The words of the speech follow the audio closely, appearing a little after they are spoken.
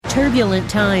Turbulent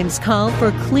times call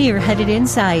for clear-headed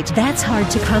insight. That's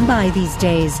hard to come by these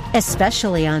days,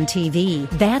 especially on TV.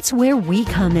 That's where we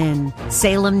come in.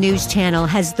 Salem News Channel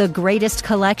has the greatest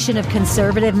collection of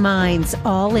conservative minds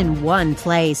all in one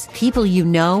place. People you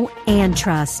know and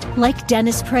trust, like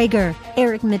Dennis Prager,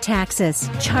 Eric Metaxas,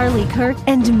 Charlie Kirk,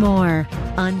 and more.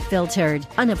 Unfiltered,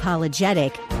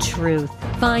 unapologetic truth.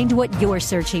 Find what you're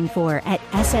searching for at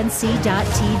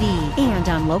snc.tv and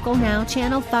on Local Now,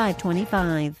 Channel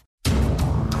 525.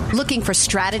 Looking for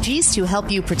strategies to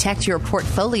help you protect your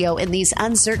portfolio in these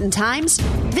uncertain times?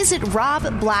 Visit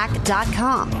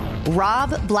robblack.com.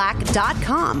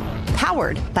 robblack.com,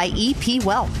 powered by EP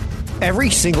Wealth. Every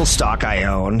single stock I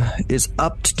own is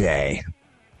up today.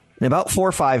 In about 4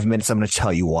 or 5 minutes, I'm going to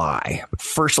tell you why. But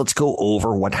first, let's go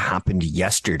over what happened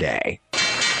yesterday.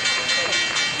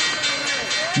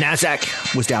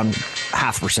 NASDAQ was down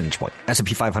 0.5 percentage point.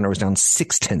 S&P 500 was down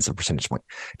 0.6 percentage point.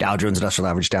 Dow Jones Industrial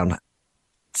Average down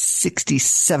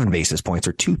 67 basis points,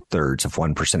 or 2/3 of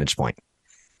 1 percentage point.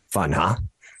 Fun, huh?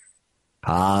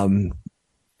 The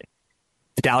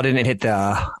Dow didn't hit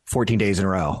the 14 days in a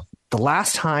row. The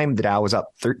last time the Dow was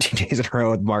up 13 days in a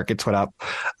row, the markets went up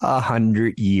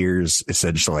 100 years,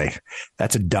 essentially.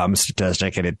 That's a dumb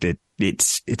statistic, and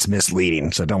it's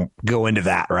misleading. So don't go into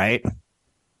that, right?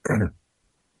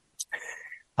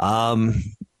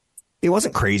 It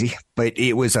wasn't crazy, but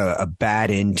it was a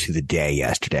bad end to the day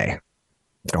yesterday.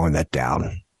 Throwing that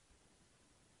down.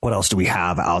 What else do we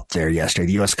have out there yesterday?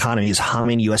 The U.S. economy is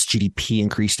humming. U.S. GDP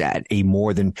increased at a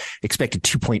more than expected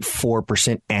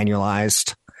 2.4%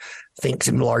 annualized, thanks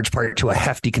in large part to a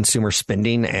hefty consumer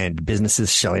spending and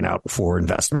businesses shelling out for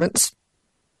investments.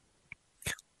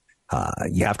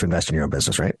 You have to invest in your own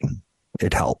business, right?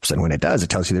 It helps. And when it does, it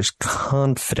tells you there's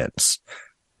confidence.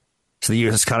 So the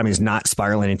U.S. economy is not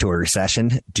spiraling into a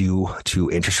recession due to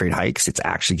interest rate hikes. It's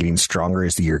actually getting stronger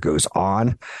as the year goes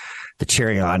on. The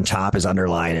cherry on top is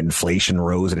underlying inflation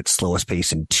rose at its slowest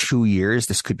pace in 2 years.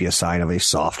 This could be a sign of a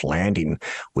soft landing,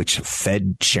 which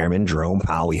Fed Chairman Jerome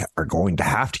Powell we are going to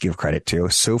have to give credit to.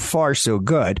 So far, so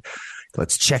good.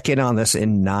 Let's check in on this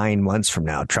in 9 months from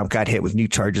now. Trump got hit with new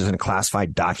charges in a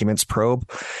classified documents probe,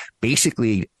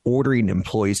 basically ordering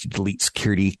employees to delete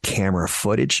security camera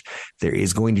footage. There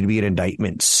is going to be an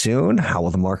indictment soon. How will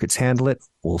the markets handle it?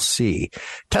 We'll see.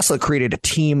 Tesla created a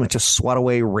team to swat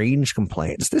away range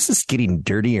complaints. This is getting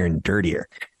dirtier and dirtier.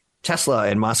 Tesla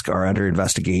and Musk are under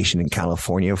investigation in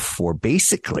California for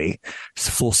basically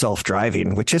full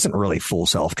self-driving, which isn't really full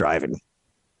self-driving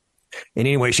in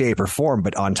any way, shape, or form.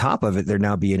 But on top of it, they're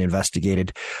now being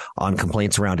investigated on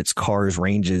complaints around its car's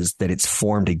ranges, that it's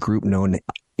formed a group known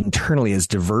internally as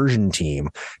diversion team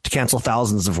to cancel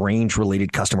thousands of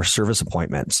range-related customer service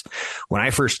appointments. When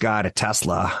I first got a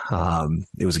Tesla,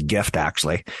 it was a gift,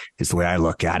 actually, is the way I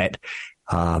look at it.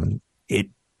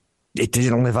 It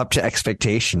didn't live up to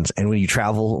expectations. And when you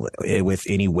travel with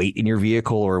any weight in your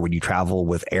vehicle, or when you travel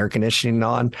with air conditioning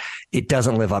on, it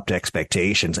doesn't live up to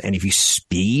expectations. And if you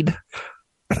speed,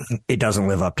 it doesn't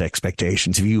live up to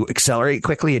expectations. If you accelerate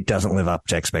quickly, it doesn't live up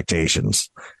to expectations.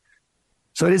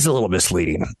 So it is a little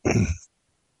misleading.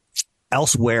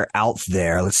 Elsewhere out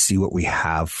there, let's see what we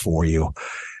have for you.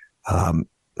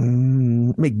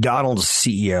 McDonald's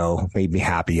CEO made me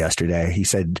happy yesterday. He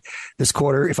said, this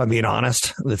quarter, if I'm being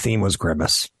honest, the theme was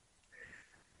Grimace.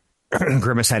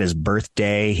 Grimace had his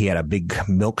birthday. He had a big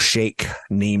milkshake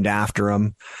named after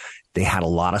him. They had a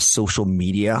lot of social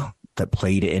media that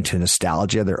played into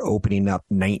nostalgia. They're opening up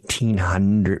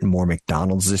 1,900 more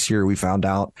McDonald's this year, we found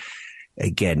out.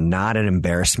 Again, not an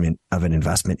embarrassment of an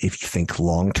investment if you think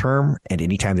long term, and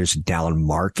anytime there's a down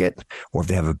market, or if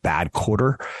they have a bad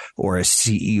quarter, or a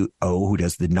CEO who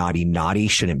does the naughty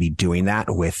shouldn't be doing that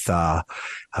with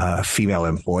female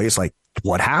employees. Like,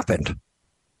 what happened?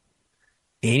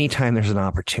 Anytime there's an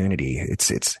opportunity,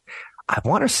 it's. I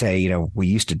want to say, we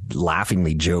used to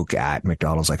laughingly joke at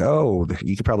McDonald's like, oh,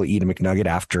 you could probably eat a McNugget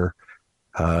after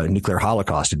a nuclear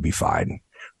holocaust, it'd be fine.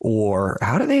 Or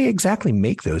how do they exactly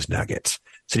make those nuggets?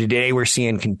 So today we're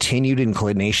seeing continued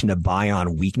inclination to buy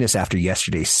on weakness after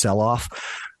yesterday's sell-off.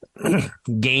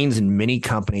 Gains in many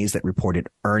companies that reported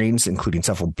earnings, including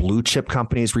several blue chip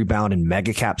companies, rebound in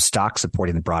mega cap stocks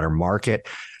supporting the broader market.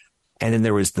 And then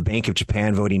there was the Bank of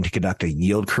Japan voting to conduct a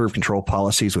yield curve control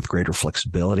policies with greater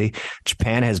flexibility.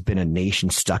 Japan has been a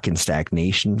nation stuck in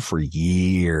stagnation for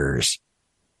years,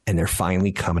 and they're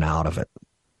finally coming out of it.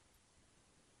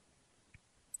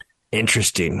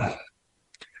 Interesting.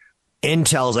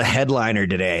 Intel's a headliner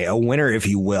today, a winner, if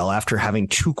you will, after having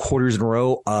 2 quarters in a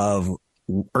row of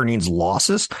earnings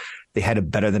losses. They had a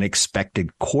better than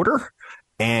expected quarter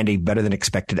and a better than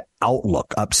expected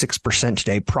outlook, up 6%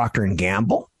 today. Procter &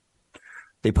 Gamble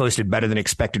They posted better than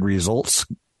expected results,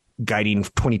 guiding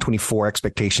 2024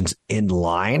 expectations in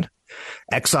line.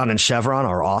 Exxon and Chevron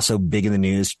are also big in the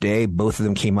news today. Both of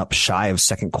them came up shy of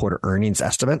second quarter earnings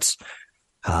estimates.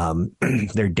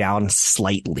 They're down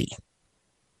slightly,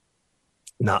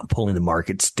 not pulling the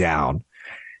markets down.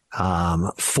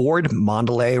 Ford,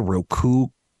 Mondelez, Roku,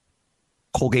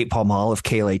 Colgate-Palmolive,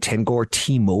 KLA, Tengor,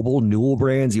 T-Mobile, Newell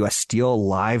Brands, U.S. Steel,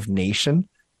 Live Nation.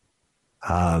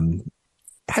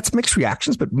 Had some mixed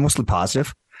reactions, but mostly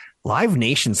positive. Live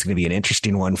Nation's going to be an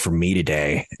interesting one for me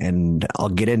today, and I'll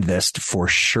get into this for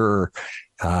sure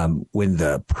when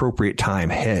the appropriate time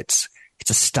hits. It's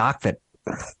a stock that,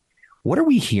 what are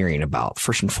we hearing about,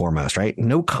 first and foremost, right?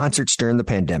 No concerts during the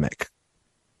pandemic.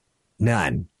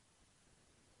 None.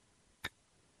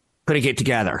 Couldn't get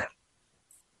together.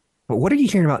 But what are you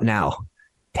hearing about now?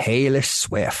 Taylor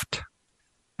Swift.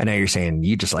 I know you're saying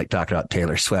you just like talking about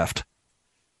Taylor Swift.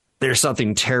 There's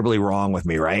something terribly wrong with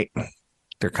me, right?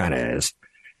 There kind of is.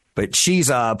 But she's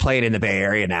playing in the Bay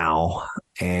Area now,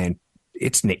 and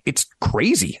it's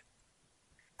crazy.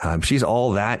 She's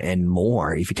all that and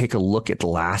more. If you take a look at the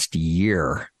last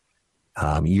year,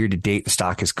 year to date, the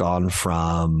stock has gone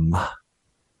from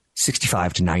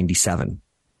 65 to 97.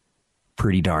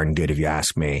 Pretty darn good, if you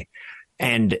ask me.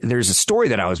 And there's a story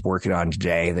that I was working on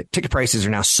today that ticket prices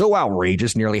are now so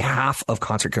outrageous. Nearly half of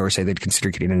concert goers say they'd consider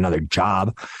getting another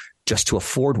job just to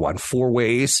afford one. 4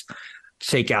 ways to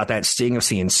take out that sting of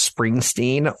seeing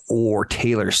Springsteen or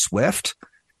Taylor Swift.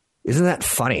 Isn't that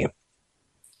funny?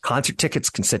 Concert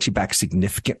tickets can set you back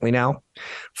significantly now.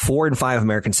 4 in 5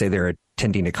 Americans say they're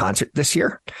attending a concert this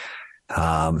year.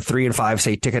 3 in 5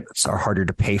 say tickets are harder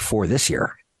to pay for this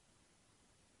year.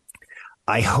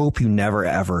 I hope you never,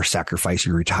 ever sacrifice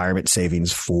your retirement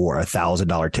savings for a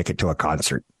 $1,000 ticket to a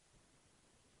concert.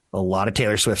 A lot of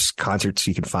Taylor Swift's concerts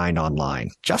you can find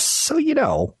online, just so you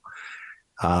know.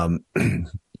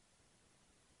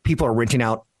 People are renting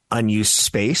out unused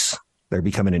space. They're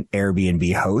becoming an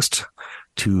Airbnb host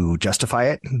to justify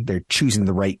it. They're choosing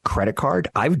the right credit card.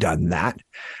 I've done that.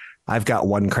 I've got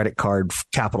one credit card,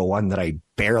 Capital One, that I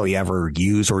barely ever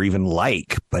use or even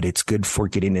like, but it's good for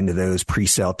getting into those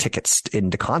pre-sale tickets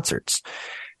into concerts.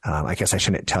 I guess I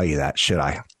shouldn't tell you that, should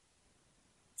I?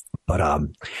 But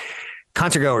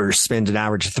concert goers spend an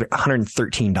average of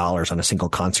 $113 on a single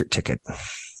concert ticket.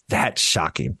 That's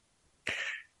shocking.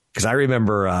 Because I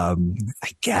remember, I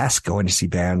guess, going to see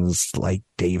bands like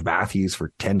Dave Matthews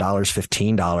for $10,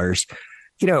 $15.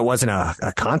 You know, it wasn't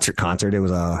a concert. It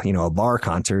was a bar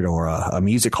concert or a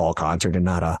music hall concert and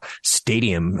not a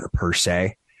stadium per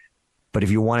se. But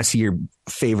if you want to see your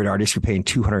favorite artist, you're paying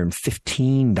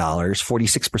 $215.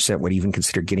 46% would even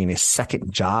consider getting a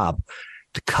second job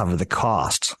to cover the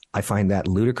cost. I find that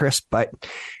ludicrous, but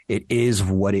it is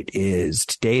what it is.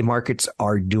 Today, markets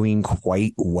are doing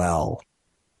quite well.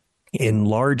 In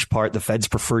large part, the Fed's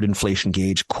preferred inflation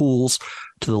gauge cools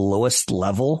to the lowest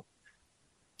level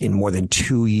in more than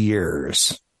 2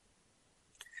 years.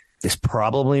 This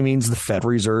probably means the Fed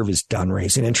Reserve is done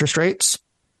raising interest rates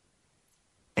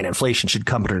and inflation should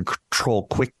come under control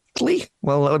quickly.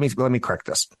 Well, let me correct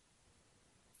this.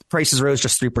 Prices rose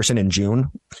just 3% in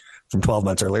June from 12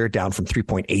 months earlier, down from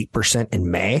 3.8% in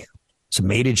May. So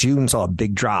May to June saw a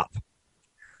big drop.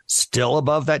 Still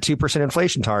above that 2%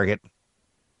 inflation target.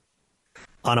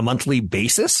 On a monthly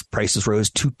basis, prices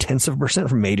rose 0.2%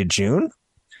 from May to June,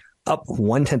 up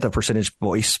 0.1 percentage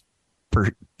points per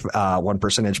 1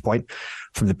 percentage point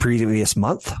from the previous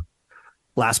month.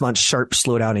 Last month's sharp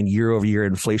slowdown in year-over-year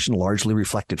inflation largely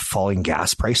reflected falling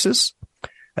gas prices,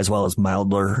 as well as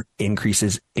milder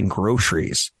increases in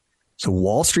groceries. So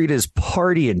Wall Street is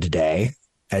partying today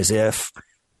as if,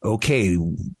 okay,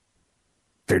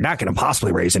 they're not going to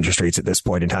possibly raise interest rates at this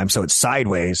point in time, so it's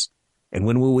sideways. And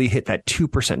when will we hit that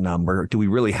 2% number? Do we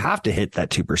really have to hit that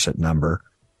 2% number?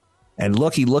 And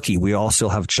looky, we all still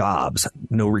have jobs,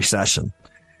 no recession.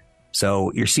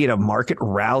 So you're seeing a market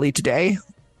rally today.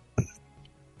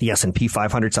 The S&P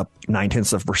 500's up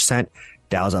 0.9%.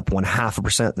 Dow's up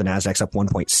 0.5%. The Nasdaq's up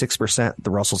 1.6%. The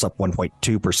Russell's up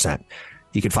 1.2%.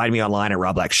 You can find me online at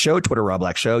Rob Black Show, Twitter Rob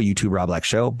Black Show, YouTube Rob Black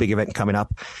Show. Big event coming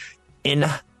up in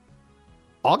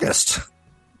August,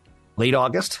 late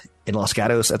August, in Los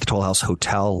Gatos at the Toll House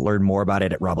Hotel. Learn more about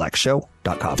it at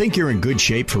robblackshow.com. Think you're in good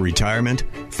shape for retirement?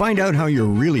 Find out how you're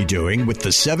really doing with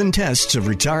the 7 tests of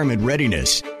retirement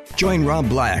readiness. Join Rob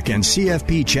Black and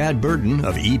CFP Chad Burton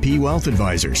of EP Wealth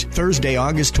Advisors Thursday,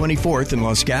 August 24th in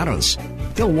Los Gatos.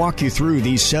 They'll walk you through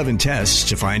these 7 tests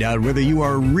to find out whether you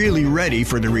are really ready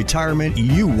for the retirement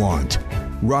you want.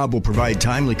 Rob will provide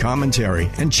timely commentary,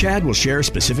 and Chad will share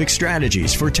specific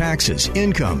strategies for taxes,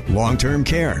 income, long-term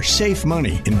care, safe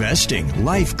money, investing,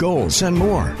 life goals, and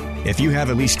more. If you have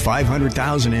at least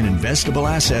 $500,000 in investable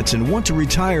assets and want to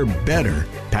retire better,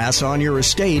 pass on your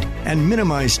estate, and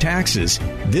minimize taxes,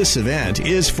 this event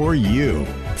is for you.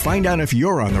 Find out if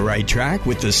you're on the right track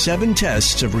with the 7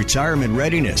 Tests of Retirement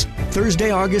Readiness, Thursday,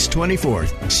 August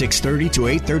 24th, 6:30 to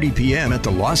 8:30 p.m. at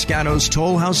the Los Gatos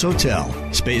Toll House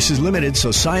Hotel. Space is limited,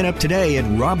 so sign up today at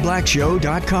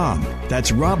robblackshow.com.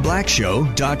 That's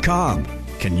robblackshow.com.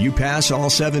 Can you pass all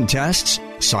 7 tests?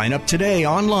 Sign up today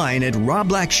online at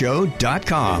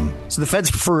robblackshow.com. So the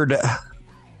Fed's preferred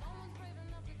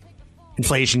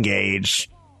inflation gauge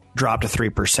dropped to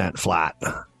 3% flat,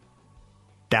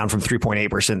 down from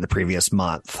 3.8% the previous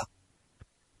month.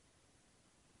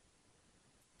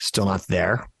 Still not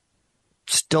there.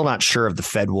 Still not sure if the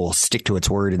Fed will stick to its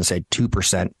word and say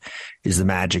 2% is the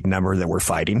magic number that we're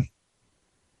fighting.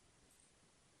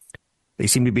 They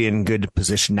seem to be in good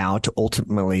position now to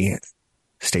ultimately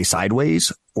stay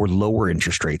sideways or lower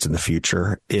interest rates in the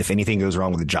future. If anything goes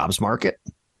wrong with the jobs market,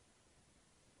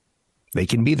 they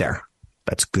can be there.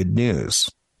 That's good news.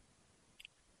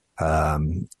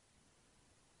 Wall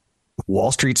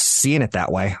Street's seeing it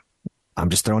that way. I'm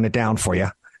just throwing it down for you.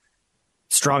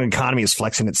 Strong economy is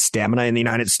flexing its stamina in the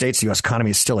United States. The U.S.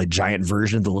 economy is still a giant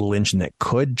version of the little engine that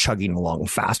could, chugging along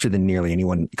faster than nearly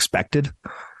anyone expected.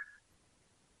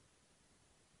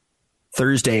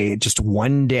 Thursday, just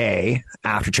one day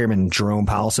after Chairman Jerome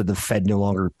Powell said the Fed no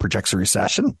longer projects a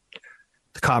recession,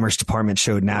 the Commerce Department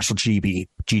showed national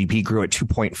GDP grew at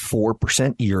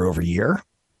 2.4% year over year.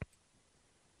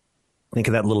 Think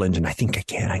of that little engine. I think I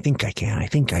can.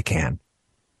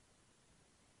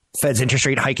 Fed's interest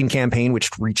rate hiking campaign, which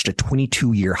reached a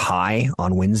 22-year high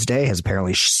on Wednesday, has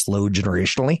apparently slowed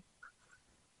generationally.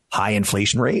 High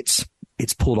inflation rates.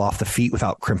 It's pulled off the feet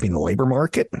without crimping the labor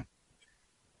market.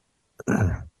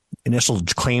 Initial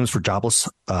claims for jobless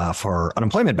for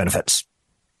unemployment benefits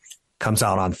comes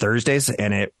out on Thursdays,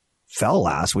 and it fell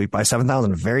last week by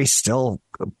 7,000. Very still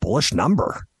a bullish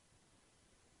number.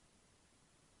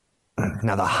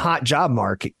 Now, the hot job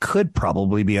market could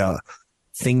probably be a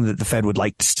thing that the Fed would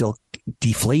like to still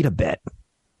deflate a bit.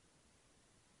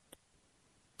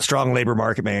 Strong labor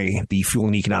market may be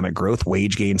fueling economic growth.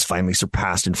 Wage gains finally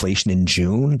surpassed inflation in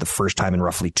June, the first time in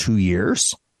roughly 2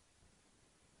 years.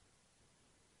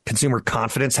 Consumer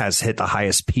confidence has hit the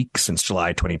highest peak since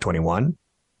July 2021.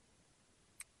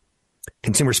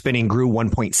 Consumer spending grew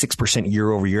 1.6%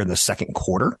 year over year in the second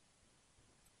quarter.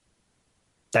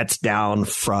 That's down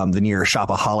from the near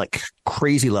shopaholic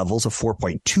crazy levels of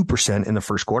 4.2% in the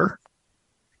first quarter.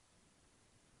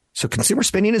 So consumer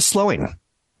spending is slowing.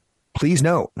 Please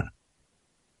note.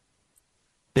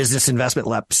 Business investment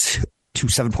leapt to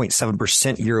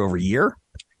 7.7% year over year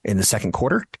in the second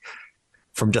quarter,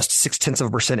 from just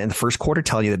 0.6% in the first quarter,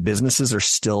 telling you that businesses are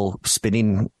still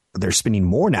spending. They're spending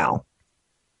more now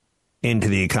into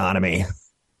the economy,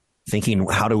 thinking,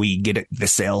 how do we get the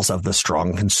sales of the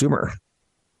strong consumer?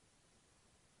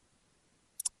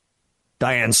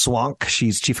 Diane Swonk,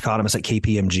 she's chief economist at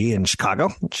KPMG in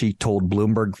Chicago. She told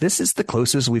Bloomberg, this is the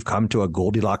closest we've come to a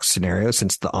Goldilocks scenario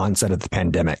since the onset of the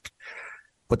pandemic.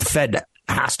 What the Fed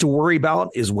has to worry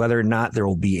about is whether or not there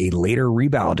will be a later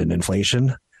rebound in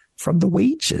inflation from the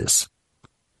wages.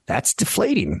 That's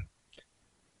deflating,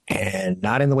 and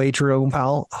not in the way Jerome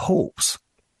Powell hopes.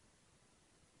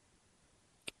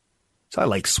 So I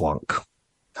like Swonk.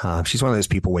 She's one of those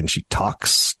people, when she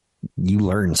talks, you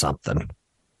learn something.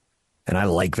 And I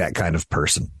like that kind of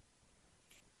person.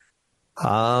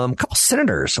 A couple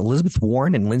senators, Elizabeth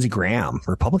Warren and Lindsey Graham,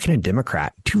 Republican and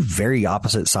Democrat, two very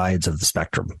opposite sides of the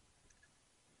spectrum,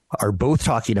 are both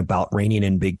talking about reining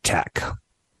in big tech.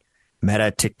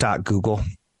 Meta, TikTok, Google.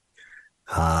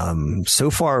 So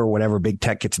far, whenever big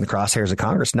tech gets in the crosshairs of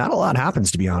Congress, not a lot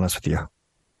happens, to be honest with you.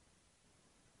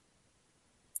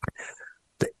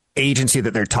 The agency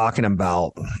that they're talking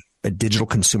about, a Digital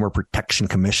Consumer Protection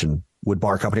Commission, would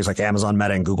bar companies like Amazon,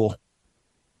 Meta, and Google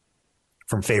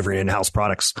from favoring in-house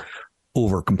products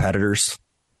over competitors.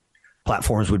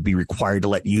 Platforms would be required to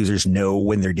let users know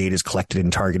when their data is collected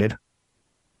and targeted.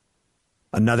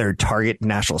 Another target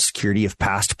national security if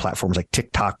passed. Platforms like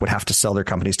TikTok would have to sell their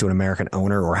companies to an American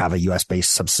owner or have a U.S.-based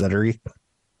subsidiary.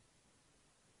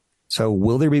 So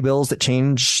will there be bills that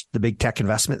change the big tech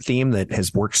investment theme that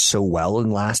has worked so well in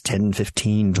the last 10,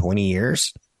 15, 20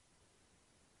 years?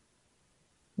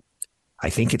 I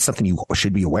think it's something you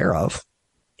should be aware of.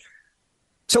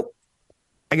 So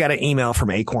I got an email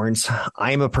from Acorns.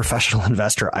 I am a professional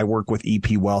investor. I work with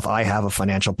EP Wealth. I have a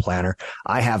financial planner.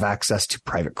 I have access to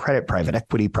private credit, private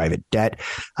equity, private debt.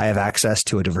 I have access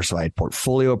to a diversified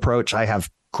portfolio approach. I have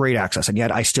great access. And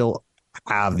yet I still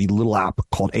have the little app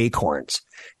called Acorns.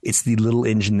 It's the little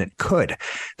engine that could.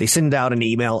 They send out an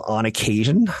email on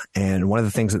occasion. And one of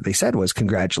the things that they said was,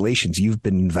 congratulations, you've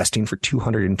been investing for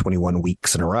 221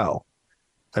 weeks in a row.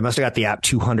 I must have got the app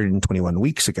 221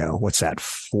 weeks ago. What's that?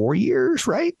 4 years,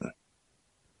 right?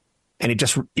 And it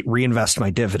just reinvests my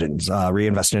dividends,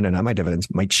 reinvested in my dividends,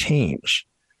 my change.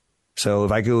 So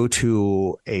if I go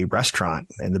to a restaurant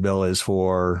and the bill is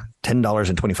for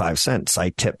 $10.25,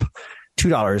 I tip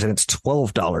 $2 and it's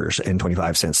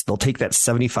 $12.25. They'll take that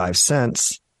 75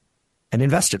 cents and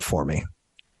invest it for me.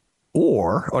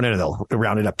 Or, they'll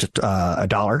round it up to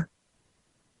 $1.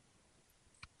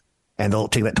 And they'll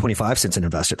take that 25 cents and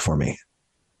invest it for me.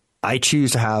 I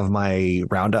choose to have my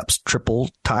roundups triple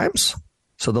times.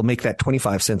 So they'll make that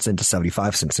 25 cents into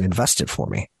 75 cents and invest it for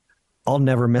me. I'll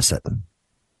never miss it.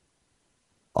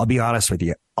 I'll be honest with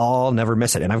you. I'll never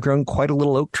miss it. And I've grown quite a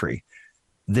little oak tree.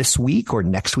 This week or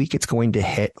next week, it's going to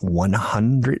hit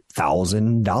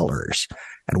 $100,000.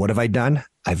 And what have I done?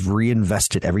 I've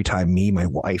reinvested every time me, my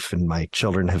wife, and my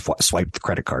children have swiped the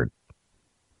credit card.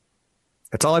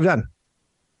 That's all I've done.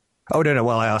 Oh, no.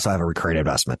 Well, I also have a recurring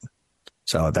investment.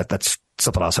 So that's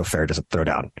something also fair to throw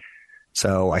down.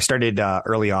 So I started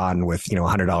early on with,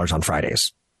 $100 on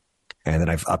Fridays. And then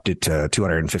I've upped it to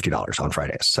 $250 on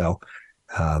Fridays. So,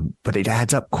 but it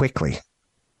adds up quickly.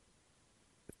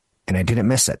 And I didn't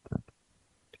miss it.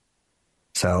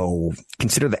 So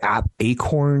consider the app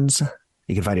Acorns.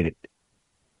 You can find it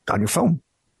on your phone.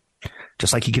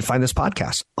 Just like you can find this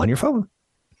podcast on your phone.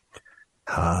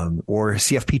 Or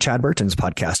CFP Chad Burton's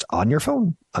podcast on your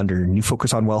phone under New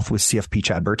Focus on Wealth with CFP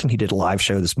Chad Burton. He did a live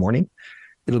show this morning.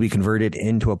 It'll be converted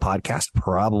into a podcast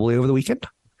probably over the weekend.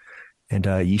 And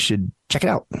you should check it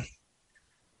out.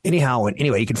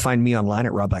 Anyway, you can find me online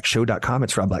at robblackshow.com.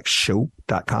 It's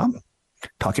robblackshow.com.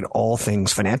 Talking all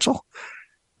things financial.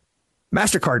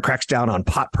 MasterCard cracks down on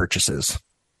pot purchases.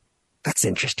 That's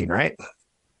interesting, right?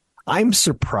 I'm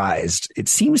surprised. It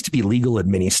seems to be legal in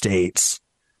many states.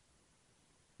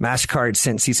 MasterCard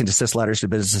sent cease and desist letters to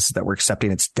businesses that were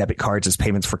accepting its debit cards as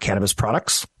payments for cannabis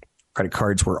products. Credit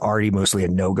cards were already mostly a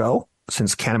no-go.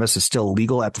 Since cannabis is still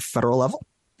legal at the federal level,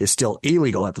 is still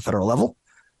illegal at the federal level,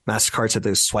 MasterCard said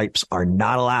those swipes are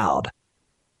not allowed,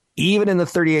 even in the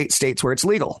 38 states where it's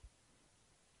legal.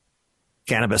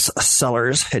 Cannabis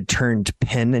sellers had turned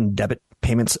PIN and debit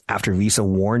payments after Visa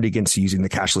warned against using the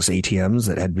cashless ATMs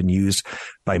that had been used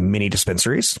by many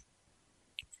dispensaries.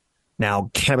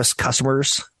 Now, cannabis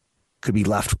customers could be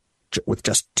left with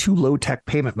just two low-tech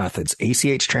payment methods,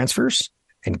 ACH transfers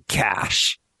and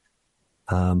cash.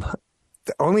 The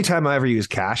only time I ever use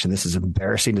cash, and this is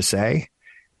embarrassing to say,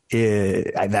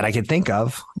 that I can think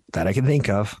of.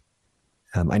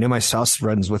 I know my spouse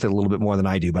runs with it a little bit more than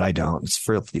I do, but I don't. It's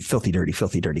filthy dirty.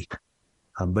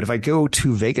 But if I go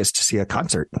to Vegas to see a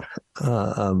concert,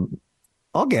 I'll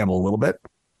gamble a little bit.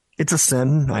 It's a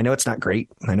sin. I know it's not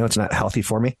great. I know it's not healthy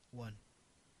for me.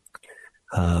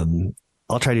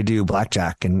 I'll try to do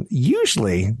blackjack, and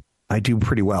usually I do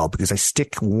pretty well because I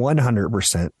stick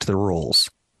 100% to the rules.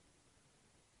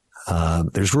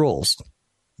 There's rules.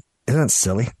 Isn't that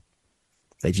silly?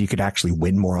 That you could actually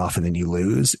win more often than you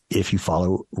lose if you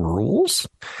follow rules.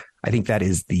 I think that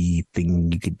is the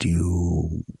thing you could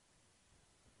do.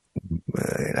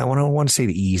 I want to say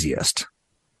the easiest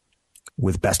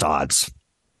with best odds.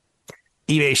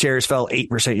 eBay shares fell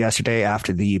 8% yesterday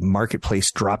after the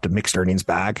marketplace dropped a mixed earnings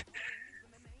bag.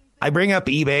 I bring up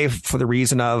eBay for the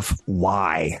reason of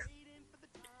why.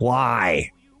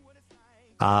 Why?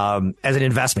 As an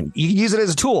investment, you can use it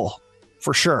as a tool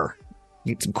for sure.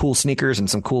 Get some cool sneakers and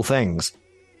some cool things.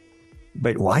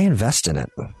 But why invest in it?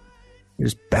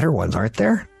 There's better ones, aren't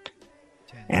there?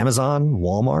 Amazon,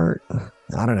 Walmart.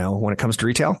 I don't know. When it comes to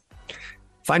retail,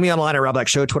 find me online at Rob Black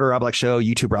Show, Twitter Rob Black Show,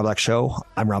 YouTube Rob Black Show.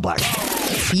 I'm Rob Black.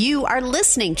 You are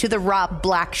listening to the Rob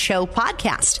Black Show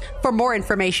podcast. For more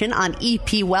information on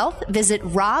EP Wealth, visit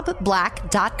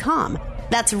robblack.com.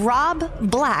 That's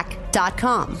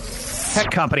robblack.com.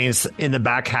 Tech companies in the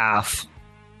back half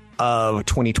of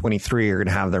 2023 are going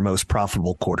to have their most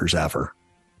profitable quarters ever.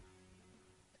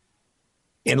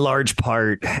 In large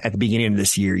part, at the beginning of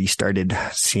this year, you started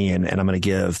seeing, and I'm going to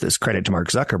give this credit to Mark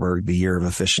Zuckerberg, the year of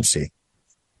efficiency.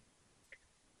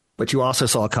 But you also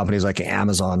saw companies like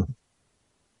Amazon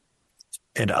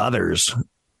and others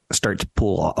start to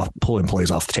pull employees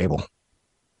off the table,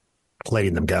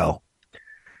 letting them go.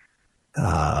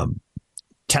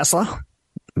 Tesla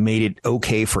made it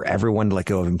okay for everyone to let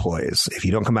go of employees. If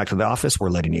you don't come back to the office, we're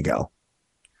letting you go.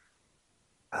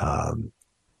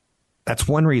 That's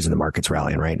one reason the market's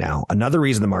rallying right now. Another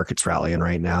reason the market's rallying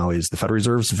right now is the Federal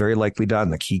Reserve's very likely done.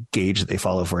 The key gauge that they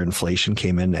follow for inflation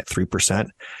came in at 3%.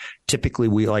 Typically,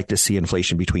 we like to see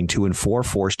inflation between 2 and 4.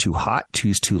 4 is too hot, 2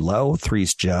 is too low, 3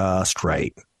 is just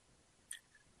right.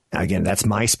 Now, again, that's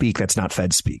my speak. That's not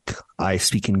Fed speak. I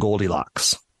speak in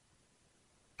Goldilocks.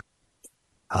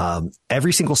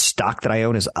 Every single stock that I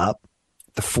own is up.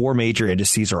 The 4 major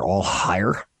indices are all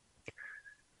higher.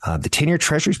 The 10-year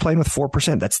Treasury is playing with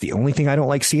 4%. That's the only thing I don't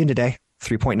like seeing today.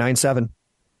 3.97.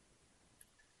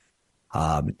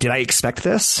 Did I expect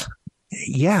this?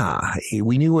 Yeah.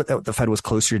 We knew that the Fed was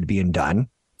closer to being done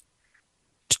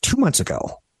 2 months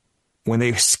ago when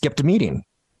they skipped a meeting.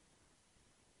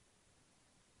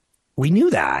 We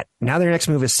knew that. Now their next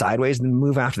move is sideways, and the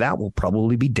move after that will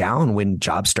probably be down when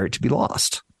jobs start to be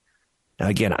lost. Now,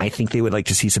 again, I think they would like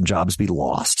to see some jobs be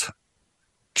lost.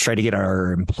 Try to get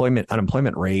our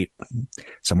unemployment rate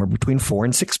somewhere between 4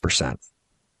 and 6%.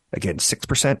 Again,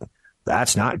 6%,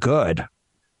 that's not good.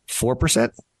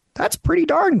 4%, that's pretty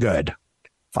darn good.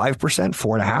 5%,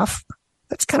 4.5%,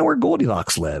 that's kind of where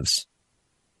Goldilocks lives.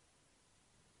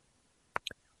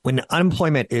 When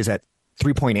unemployment is at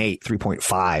 3.8, 3.5,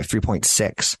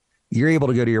 3.6, you're able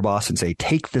to go to your boss and say,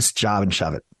 take this job and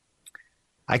shove it.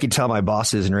 I can tell my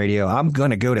bosses in radio, I'm going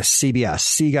to go to CBS.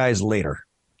 See you guys later.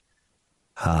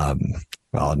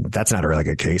 Well, that's not a really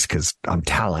good case because I'm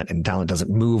talent, and talent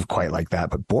doesn't move quite like that,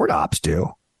 but board ops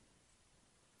do.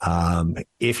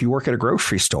 If you work at a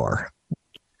grocery store,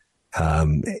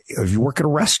 if you work at a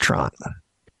restaurant,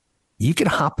 you can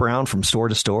hop around from store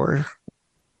to store,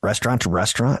 restaurant to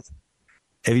restaurant.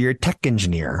 If you're a tech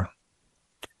engineer,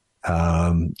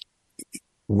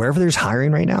 wherever there's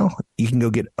hiring right now, you can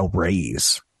go get a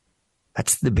raise.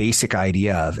 That's the basic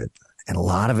idea of it. And a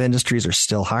lot of industries are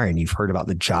still hiring. You've heard about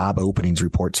the job openings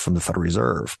reports from the Federal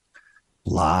Reserve. A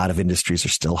lot of industries are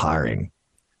still hiring.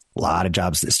 A lot of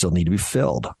jobs that still need to be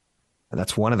filled. And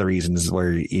that's one of the reasons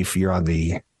where if you're on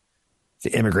the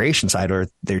immigration side or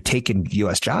they're taking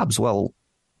U.S. jobs, well,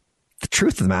 the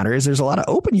truth of the matter is there's a lot of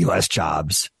open U.S.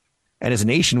 jobs. And as a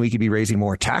nation, we could be raising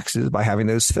more taxes by having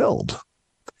those filled.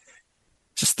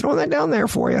 Just throwing that down there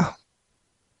for you.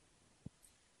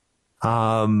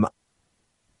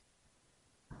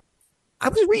 I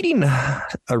was reading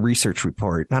a research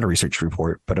report, not a research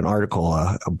report, but an article,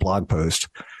 a blog post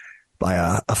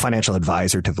by a financial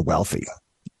advisor to the wealthy.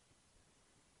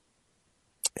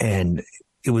 And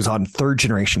it was on third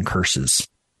generation curses,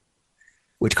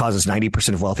 which causes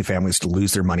 90% of wealthy families to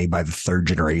lose their money by the third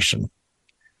generation.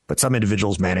 But some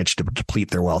individuals manage to deplete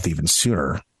their wealth even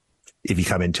sooner if you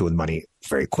come into money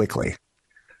very quickly.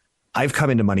 I've come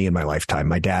into money in my lifetime.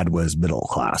 My dad was middle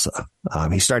class.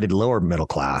 He started lower middle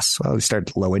class. Well, he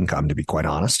started low income, to be quite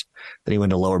honest. Then he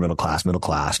went to lower middle class,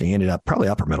 and he ended up probably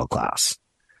upper middle class,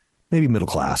 maybe middle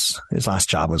class. His last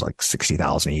job was like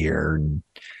 $60,000 a year. And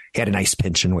he had a nice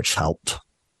pension, which helped,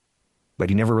 but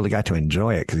he never really got to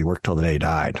enjoy it because he worked till the day he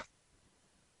died.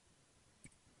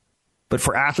 But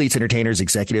for athletes, entertainers,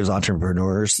 executives,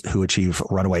 entrepreneurs who achieve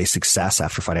runaway success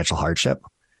after financial hardship,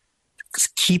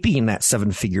 keeping that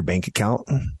 7-figure bank account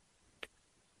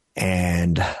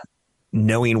and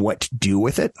knowing what to do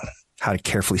with it, how to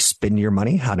carefully spend your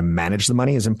money, how to manage the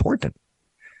money is important.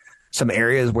 Some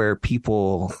areas where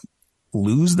people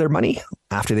lose their money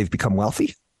after they've become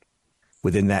wealthy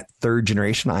within that third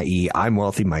generation, i.e. I'm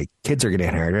wealthy, my kids are going to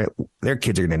inherit it, their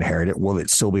kids are going to inherit it, will it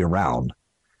still be around?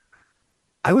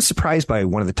 I was surprised by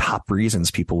one of the top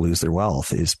reasons people lose their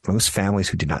wealth is most families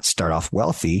who did not start off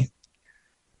wealthy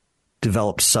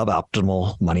developed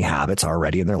suboptimal money habits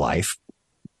already in their life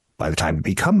by the time they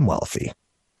become wealthy.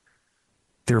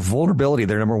 Their vulnerability,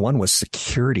 their number one, was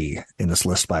security in this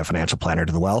list by a financial planner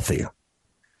to the wealthy.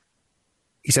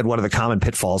 He said one of the common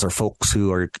pitfalls are folks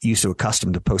who are used to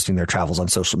accustomed to posting their travels on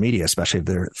social media, especially if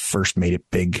they're first made it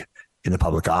big in the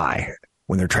public eye.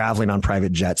 When they're traveling on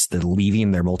private jets, they're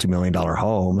leaving their multi-million-dollar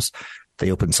homes,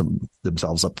 they open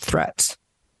themselves up to threats.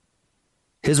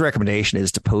 His recommendation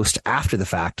is to post after the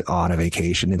fact on a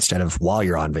vacation instead of while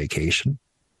you're on vacation.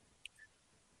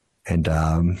 And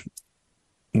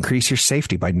increase your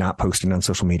safety by not posting on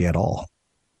social media at all.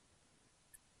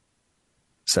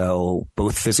 So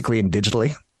both physically and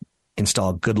digitally,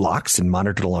 install good locks and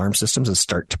monitored alarm systems and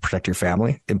start to protect your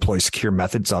family. Employ secure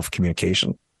methods of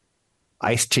communication.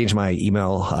 I change my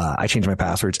email. I change my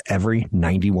passwords every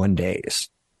 91 days.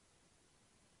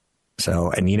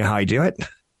 So, and you know how I do it?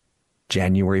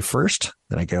 January 1st.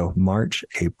 Then I go March,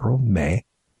 April, May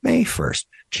 1st,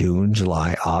 June,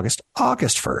 July, August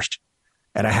 1st.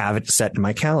 and I have it set in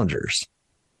my calendars.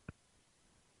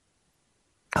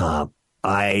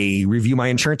 I review my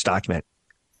insurance document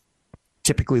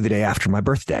typically the day after my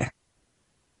birthday.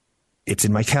 It's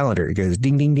in my calendar. It goes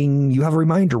ding, ding, ding. You have a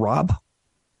reminder, Rob.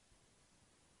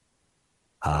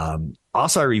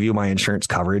 Also, I review my insurance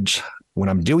coverage. When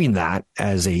I'm doing that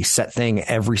as a set thing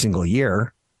every single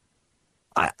year,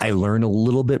 I learn a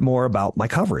little bit more about my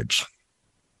coverage.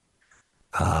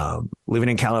 Living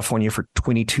in California for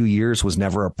 22 years was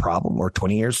never a problem, or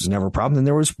 20 years was never a problem. Then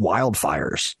there was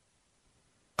wildfires.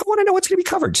 I want to know what's going to be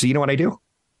covered. So you know what I do?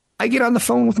 I get on the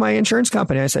phone with my insurance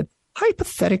company. I said,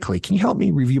 hypothetically, can you help me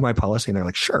review my policy? And they're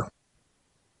like, sure.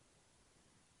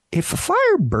 If a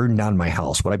fire burned down my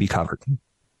house, would I be covered?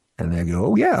 And they go,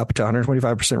 oh, yeah, up to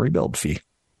 125% rebuild fee.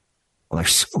 I'm like,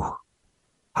 so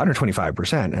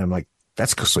 125%. And I'm like,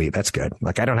 that's sweet. That's good.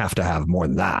 Like, I don't have to have more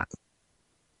than that.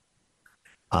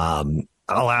 I'll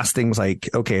ask things like,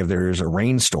 okay, if there's a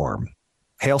rainstorm,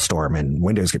 hailstorm, and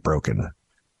windows get broken,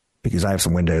 because I have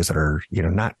some windows that are,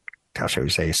 not, how shall we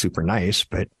say, super nice,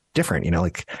 but different,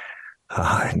 like,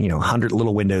 100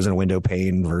 little windows in a window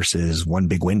pane versus one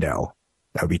big window.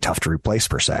 That would be tough to replace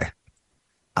per se.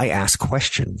 I ask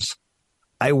questions.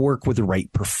 I work with the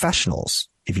right professionals.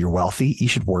 If you're wealthy, you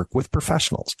should work with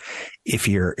professionals. If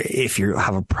you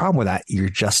have a problem with that, you're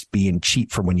just being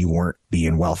cheap from when you weren't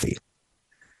being wealthy.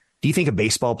 Do you think a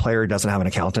baseball player doesn't have an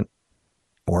accountant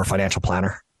or a financial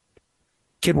planner?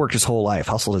 Kid worked his whole life,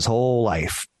 hustled his whole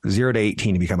life, 0 to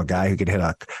 18 to become a guy who could hit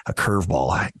a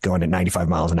curveball going at 95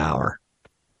 miles an hour.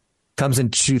 Comes in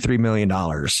 $2-3 million.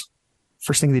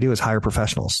 First thing they do is hire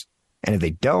professionals. And if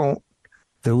they don't,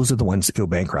 those are the ones that go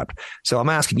bankrupt. So I'm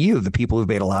asking you, the people who've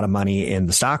made a lot of money in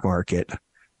the stock market,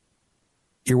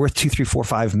 you're worth 2, 3, 4,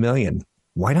 5 million.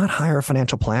 Why not hire a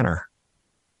financial planner?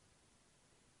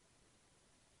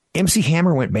 MC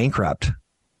Hammer went bankrupt.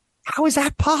 How is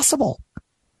that possible?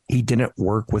 He didn't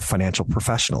work with financial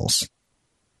professionals.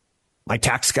 My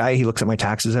tax guy, he looks at my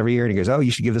taxes every year and he goes, oh,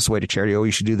 you should give this away to charity. Oh,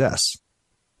 you should do this.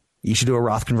 You should do a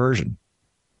Roth conversion.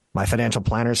 My financial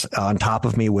planner's on top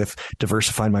of me with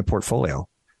diversifying my portfolio.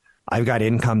 I've got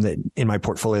income that in my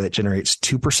portfolio that generates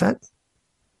 2%.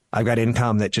 I've got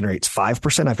income that generates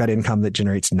 5%. I've got income that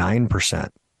generates 9%.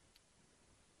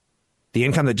 The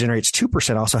income that generates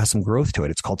 2% also has some growth to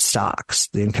it. It's called stocks.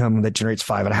 The income that generates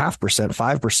 5.5%,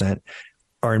 5%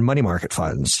 are in money market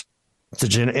funds.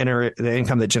 The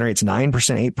income that generates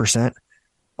 9%, 8%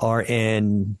 are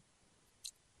in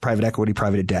private equity,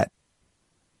 private debt,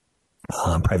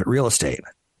 private real estate.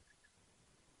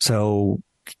 So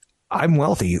I'm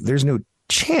wealthy. There's no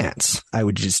chance I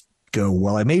would just go,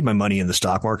 well, I made my money in the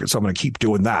stock market, so I'm going to keep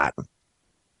doing that.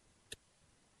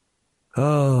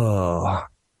 Oh,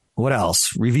 what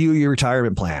else? Review your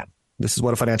retirement plan. This is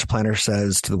what a financial planner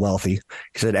says to the wealthy.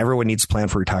 He said everyone needs a plan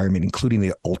for retirement, including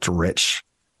the ultra rich,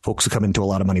 folks who come into a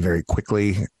lot of money very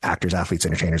quickly, actors, athletes,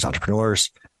 entertainers,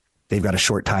 entrepreneurs. They've got a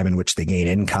short time in which they gain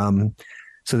income.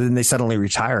 So then they suddenly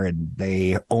retire and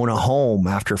they own a home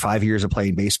after 5 years of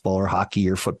playing baseball or hockey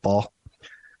or football.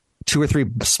 2 or 3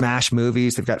 smash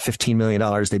movies. They've got $15 million.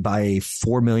 They buy a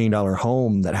 $4 million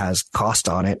home that has cost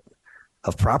on it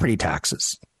of property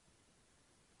taxes.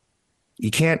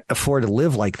 You can't afford to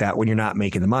live like that when you're not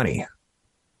making the money.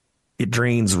 It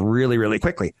drains really, really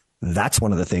quickly. That's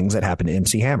one of the things that happened to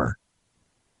MC Hammer.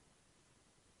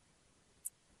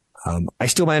 I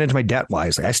still manage my debt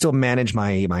wisely. I still manage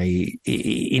my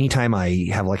anytime I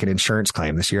have like an insurance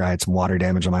claim. This year I had some water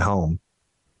damage on my home.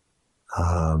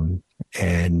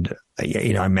 And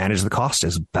I managed the cost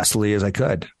as bestly as I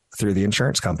could through the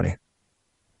insurance company.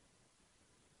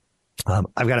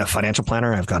 I've got a financial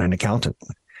planner. I've got an accountant.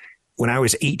 When I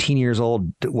was 18 years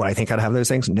old, would I think I'd have those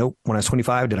things? Nope. When I was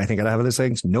 25, did I think I'd have those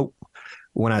things? Nope.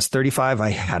 When I was 35, I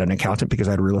had an accountant because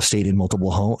I had real estate in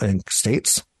multiple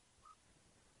states.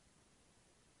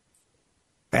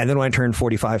 And then when I turned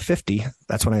 45, 50,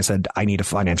 that's when I said, I need a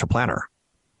financial planner.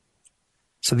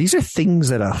 So these are things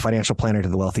that a financial planner to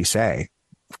the wealthy say.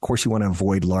 Of course, you want to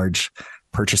avoid large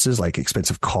purchases like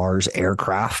expensive cars,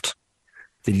 aircraft.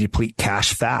 They deplete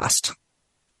cash fast.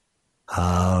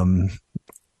 I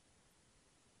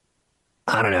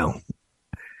don't know.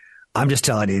 I'm just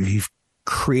telling you, if you've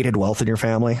created wealth in your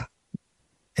family,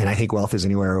 and I think wealth is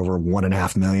anywhere over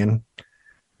 1.5 million.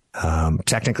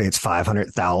 Technically, it's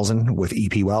 500,000 with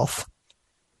EP Wealth.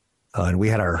 And we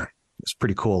had it's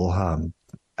pretty cool.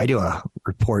 I do a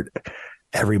report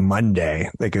every Monday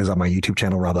that goes on my YouTube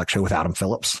channel, Rob Black Show with Adam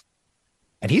Phillips.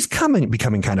 And he's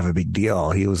becoming kind of a big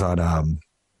deal. He was on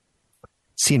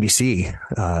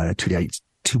CNBC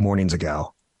 2 mornings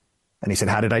ago. And he said,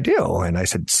 how did I do? And I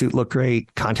said, suit looked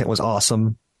great. Content was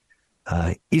awesome.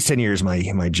 He's 10 years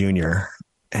my junior,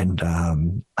 and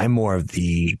I'm more of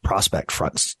the prospect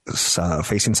front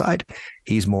facing side.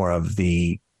 He's more of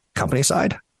the company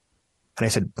side. And I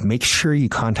said, make sure you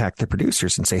contact the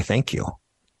producers and say thank you.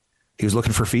 He was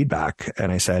looking for feedback.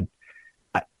 And I said,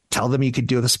 tell them you could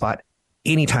do the spot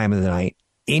any time of the night,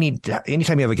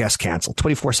 anytime you have a guest cancel,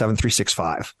 24/7,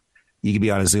 365. You could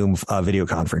be on a Zoom video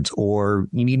conference, or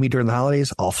you need me during the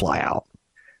holidays, I'll fly out.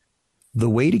 The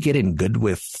way to get in good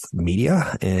with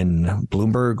media in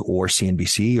Bloomberg or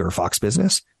CNBC or Fox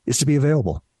Business is to be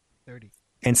available 30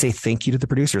 and say thank you to the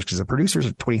producers, because the producers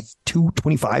are 22,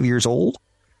 25 years old.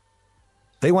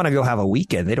 They want to go have a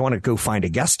weekend. They don't want to go find a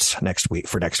guest next week.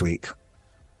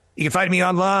 You can find me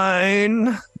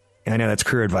online. I know that's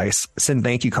career advice. Send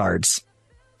thank you cards.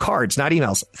 Cards, not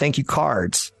emails. Thank you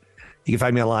cards. You can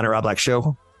find me online at Rob Black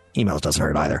Show. Emails doesn't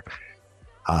hurt either.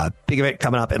 Big event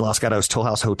coming up at Los Gatos Toll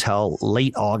House Hotel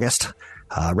late August.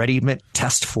 Ready-admit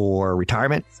test for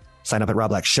retirement. Sign up at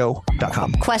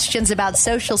robblackshow.com. Questions about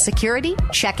Social Security?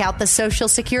 Check out the Social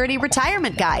Security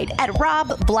Retirement Guide at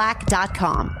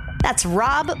robblack.com. That's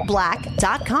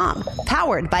robblack.com.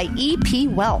 Powered by EP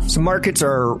Wealth. So markets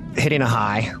are hitting a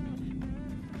high.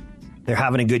 They're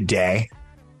having a good day.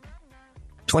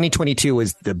 2022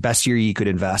 was the best year you could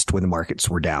invest when the markets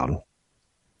were down.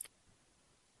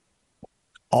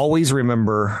 Always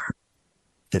remember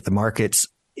that the markets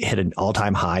hit an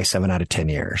all-time high 7 out of 10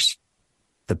 years.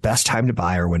 The best time to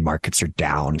buy are when markets are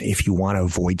down if you want to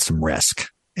avoid some risk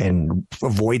and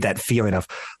avoid that feeling of,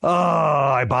 oh,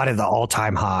 I bought it at the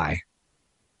all-time high.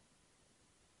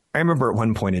 I remember at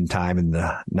one point in time in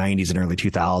the 90s and early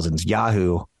 2000s,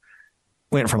 Yahoo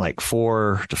went from like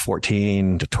 4 to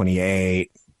 14 to 28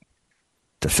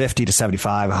 to 50 to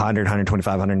 75, 100,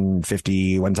 125,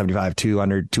 150, 175,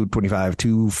 200, 225,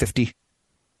 250.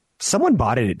 Someone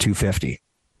bought it at 250.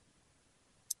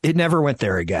 It never went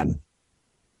there again.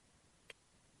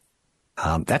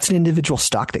 That's an individual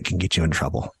stock that can get you in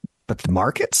trouble. But the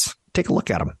markets, take a look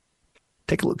at them.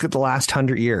 Take a look at the last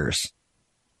 100 years.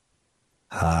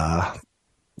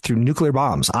 Through nuclear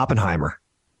bombs, Oppenheimer.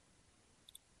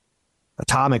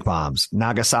 Atomic bombs,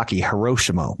 Nagasaki,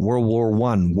 Hiroshima, World War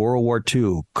I, World War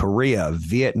II, Korea,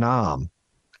 Vietnam,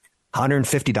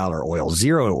 $150 oil,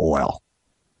 zero oil,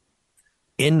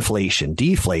 inflation,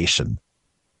 deflation,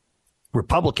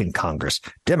 Republican Congress,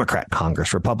 Democrat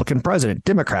Congress, Republican president,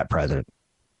 Democrat president.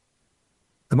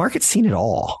 The market's seen it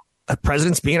all. A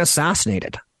president's being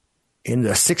assassinated. In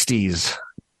the 60s,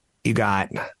 you got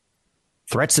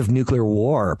threats of nuclear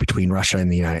war between Russia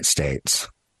and the United States,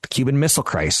 the Cuban Missile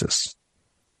Crisis.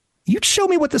 You'd show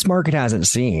me what this market hasn't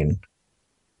seen.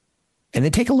 And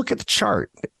then take a look at the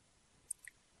chart.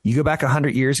 You go back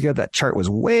 100 years ago, that chart was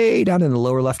way down in the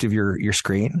lower left of your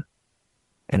screen.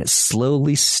 And it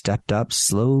slowly stepped up,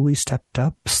 slowly stepped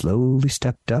up, slowly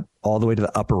stepped up, all the way to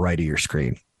the upper right of your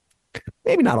screen.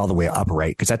 Maybe not all the way upper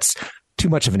right, because that's too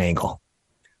much of an angle.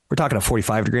 We're talking a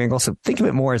 45-degree angle, so think of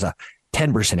it more as a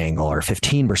 10% angle or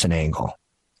 15% angle.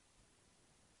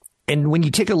 And when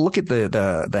you take a look at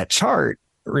that chart,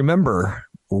 remember,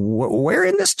 where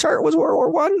in this chart was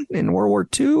World War I and World War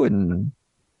II, and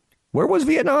where was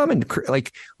Vietnam? And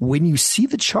like, when you see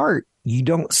the chart, you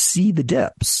don't see the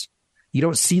dips. You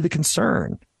don't see the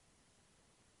concern.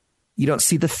 You don't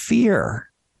see the fear.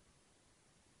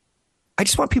 I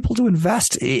just want people to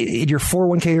invest in your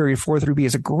 401k or your 403b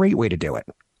is a great way to do it.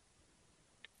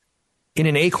 In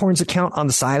an Acorns account on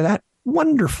the side of that,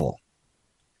 wonderful.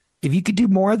 If you could do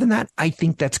more than that, I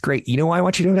think that's great. You know why I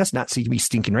want you to invest? Not so you can be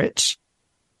stinking rich.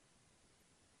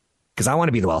 Because I want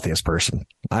to be the wealthiest person.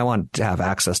 I want to have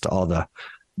access to all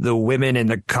the women and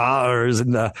the cars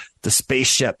and the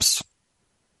spaceships.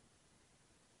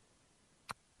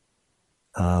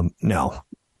 No.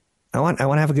 I want to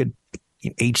have a good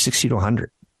age 60 to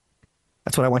 100.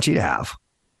 That's what I want you to have.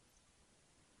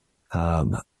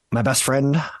 My best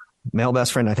friend, male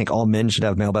best friend, I think all men should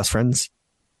have male best friends.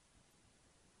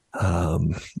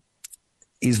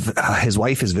 His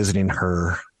wife is visiting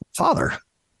her father,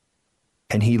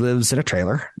 and he lives in a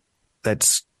trailer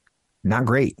that's not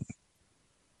great.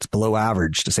 It's below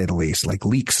average, to say the least, like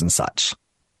leaks and such.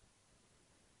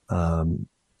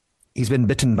 He's been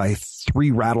bitten by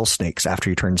 3 rattlesnakes after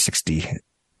he turned 60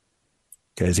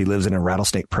 because he lives in a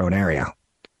rattlesnake prone area.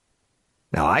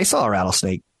 Now, I saw a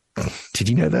rattlesnake. Did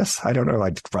you know this? I don't know.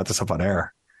 I brought this up on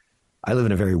air. I live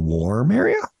in a very warm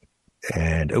area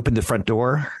and opened the front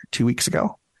door 2 weeks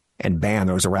ago, and bam,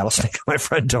 there was a rattlesnake on my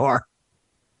front door.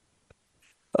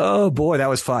 Oh boy, that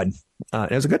was fun.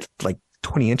 It was a good,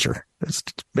 20-incher. It was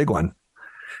a big one.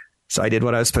 So I did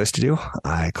what I was supposed to do.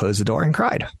 I closed the door and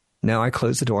cried. Now I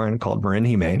closed the door and called Marin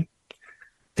Humane.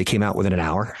 They came out within an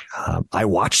hour. I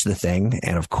watched the thing.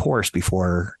 And of course,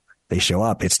 before they show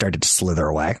up, it started to slither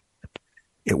away.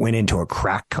 It went into a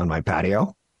crack on my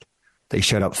patio. They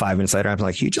showed up 5 minutes later. I was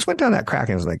like, you just went down that crack.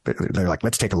 And I was like, they're like,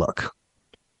 let's take a look.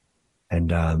 And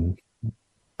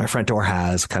my front door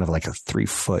has kind of like a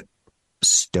 3-foot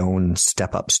stone,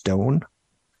 step up stone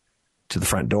to the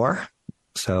front door.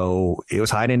 So it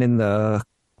was hiding in the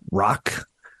rock,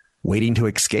 waiting to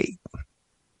escape.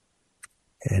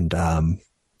 And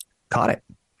caught it.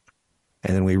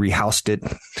 And then we rehoused it.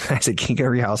 I said, can you go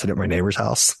rehouse it at my neighbor's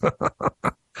house?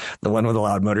 The one with the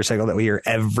loud motorcycle that we hear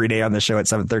every day on the show at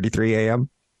 7:33 a.m.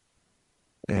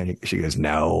 And she goes,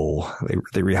 no,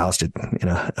 they rehoused it in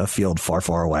a field far,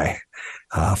 far away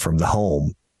from the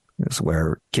home. It's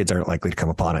where kids aren't likely to come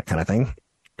upon it, kind of thing.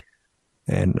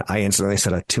 And I instantly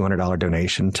sent a $200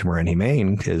 donation to Marin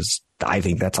Humane because I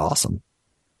think that's awesome.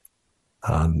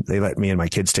 They let me and my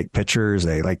kids take pictures.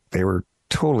 They were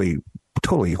totally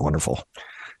wonderful.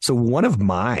 So one of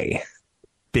my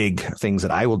big things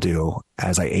that I will do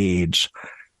as I age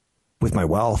with my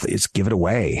wealth is give it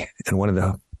away. And one of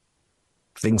the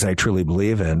things I truly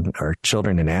believe in are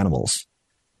children and animals.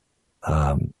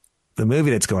 The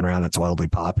movie that's going around that's wildly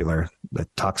popular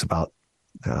that talks about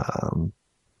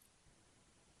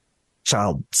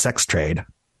child sex trade.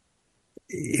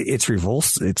 It's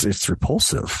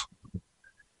repulsive.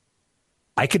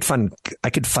 I could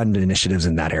fund initiatives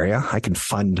in that area. I can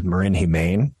fund Marin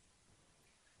Humane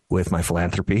with my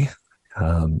philanthropy.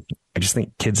 I just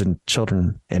think kids and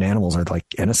children and animals are like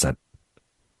innocent.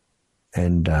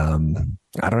 And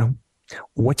I don't know.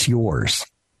 What's yours?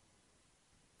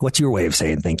 What's your way of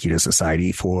saying thank you to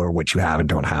society for what you have and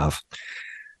don't have?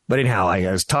 But anyhow,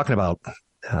 I was talking about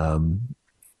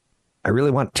I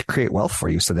really want to create wealth for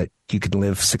you so that you can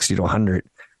live 60 to 100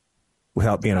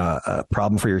 without being a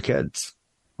problem for your kids.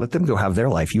 Let them go have their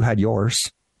life. You had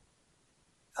yours.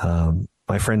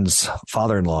 My friend's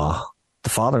father-in-law, the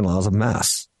father-in-law is a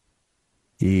mess.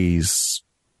 He's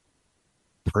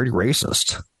pretty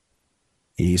racist.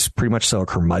 He's pretty much so a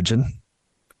curmudgeon.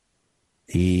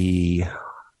 He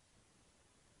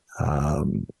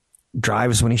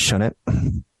drives when he shouldn't.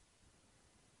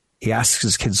 He asks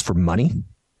his kids for money.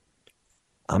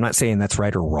 I'm not saying that's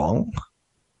right or wrong.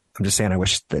 I'm just saying I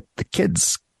wish that the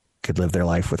kids could live their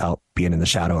life without being in the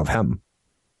shadow of him.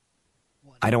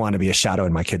 I don't want to be a shadow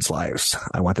in my kids' lives.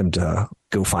 I want them to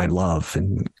go find love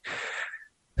and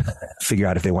figure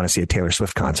out if they want to see a Taylor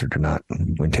Swift concert or not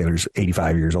when Taylor's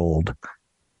 85 years old.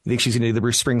 You think she's going to do the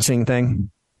Bruce Springsteen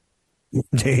thing?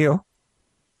 Do you?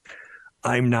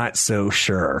 I'm not so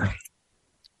sure.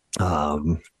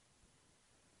 I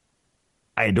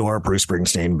adore Bruce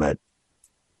Springsteen, but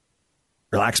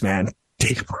relax, man.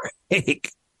 Take a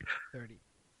break. 30.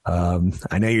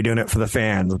 I know you're doing it for the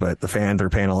fans, but the fans are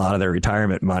paying a lot of their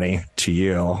retirement money to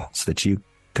you so that you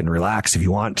can relax if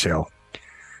you want to.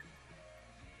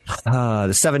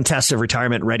 The 7 tests of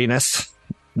retirement readiness.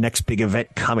 Next big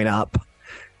event coming up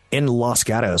in Los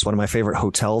Gatos, one of my favorite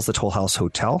hotels, the Toll House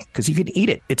Hotel, because you can eat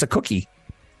it. It's a cookie.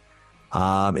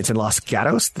 It's in Los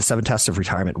Gatos, the 7 tests of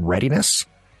retirement readiness.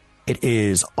 It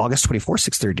is August 24th,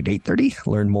 6:30 to 8:30.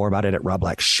 Learn more about it at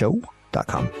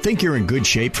robblackshow.com. Think you're in good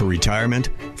shape for retirement?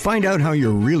 Find out how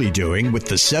you're really doing with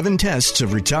the 7 tests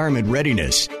of retirement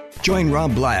readiness. Join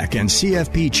Rob Black and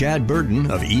CFP Chad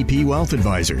Burton of EP Wealth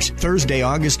Advisors Thursday,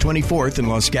 August 24th in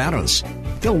Los Gatos.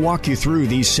 They'll walk you through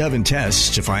these 7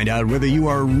 tests to find out whether you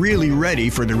are really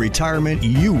ready for the retirement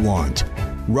you want.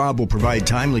 Rob will provide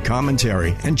timely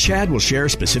commentary, and Chad will share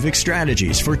specific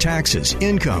strategies for taxes,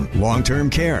 income,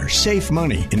 long-term care, safe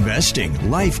money, investing,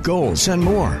 life goals, and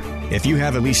more. If you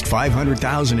have at least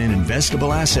 $500,000 in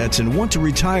investable assets and want to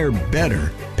retire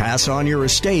better, pass on your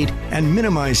estate, and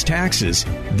minimize taxes,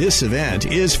 this event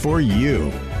is for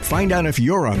you. Find out if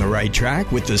you're on the right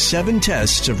track with the 7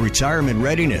 tests of retirement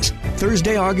readiness.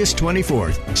 Thursday, August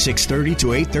 24th, 6:30 to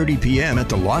 8:30 p.m. at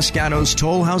the Los Gatos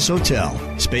Toll House Hotel.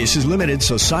 Space is limited,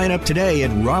 so sign up today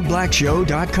at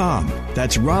robblackshow.com.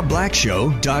 That's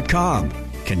robblackshow.com.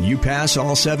 Can you pass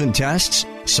all 7 tests?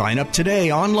 Sign up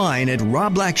today online at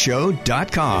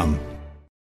robblackshow.com.